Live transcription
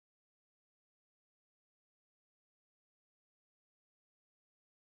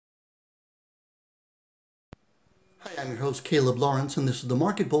I'm your host, Caleb Lawrence, and this is the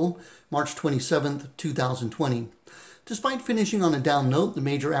Market Bull, March 27th, 2020. Despite finishing on a down note, the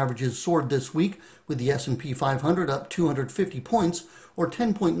major averages soared this week, with the S&P 500 up 250 points, or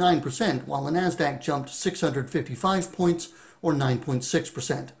 10.9%, while the NASDAQ jumped 655 points, or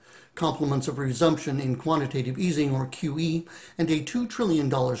 9.6%. Compliments of a resumption in quantitative easing, or QE, and a $2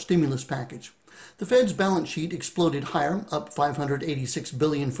 trillion stimulus package. The Fed's balance sheet exploded higher, up $586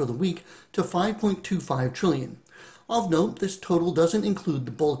 billion for the week to $5.25 trillion. Of note, this total doesn't include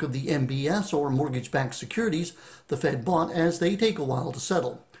the bulk of the MBS or mortgage-backed securities the Fed bought, as they take a while to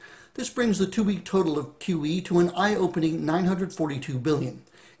settle. This brings the two-week total of QE to an eye-opening $942 billion.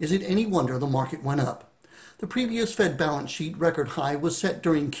 Is it any wonder the market went up? The previous Fed balance sheet record high was set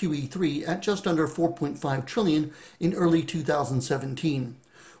during QE3 at just under $4.5 trillion in early 2017.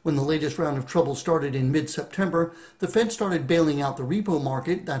 When the latest round of trouble started in mid-September, the Fed started bailing out the repo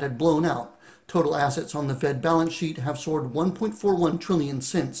market that had blown out. Total assets on the Fed balance sheet have soared $1.41 trillion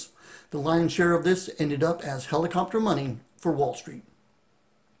since. The lion's share of this ended up as helicopter money for Wall Street.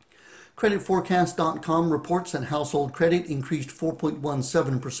 CreditForecast.com reports that household credit increased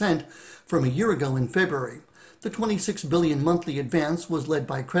 4.17% from a year ago in February. The $26 billion monthly advance was led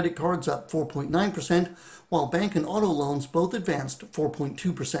by credit cards up 4.9%, while bank and auto loans both advanced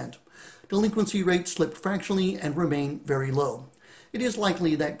 4.2%. Delinquency rates slipped fractionally and remain very low. It is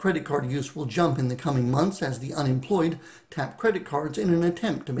likely that credit card use will jump in the coming months as the unemployed tap credit cards in an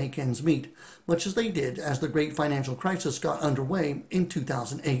attempt to make ends meet, much as they did as the great financial crisis got underway in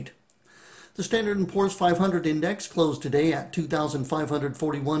 2008. The Standard & Poor's 500 index closed today at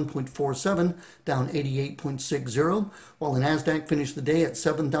 2,541.47, down 88.60, while the NASDAQ finished the day at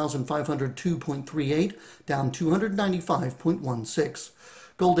 7,502.38, down 295.16.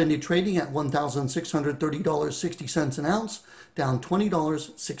 Gold ended trading at $1,630.60 an ounce, down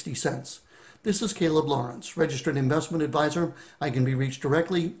 $20.60. This is Caleb Lawrence, registered investment advisor. I can be reached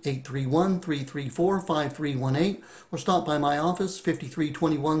directly, 831-334-5318, or stop by my office,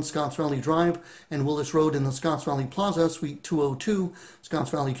 5321 Scotts Valley Drive and Willis Road in the Scotts Valley Plaza, Suite 202,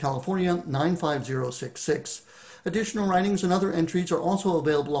 Scotts Valley, California, 95066. Additional writings and other entries are also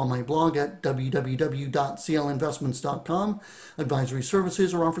available on my blog at www.clinvestments.com. Advisory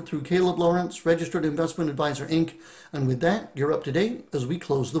services are offered through Caleb Lawrence, Registered Investment Advisor, Inc. And with that, you're up to date as we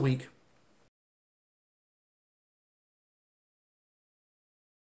close the week.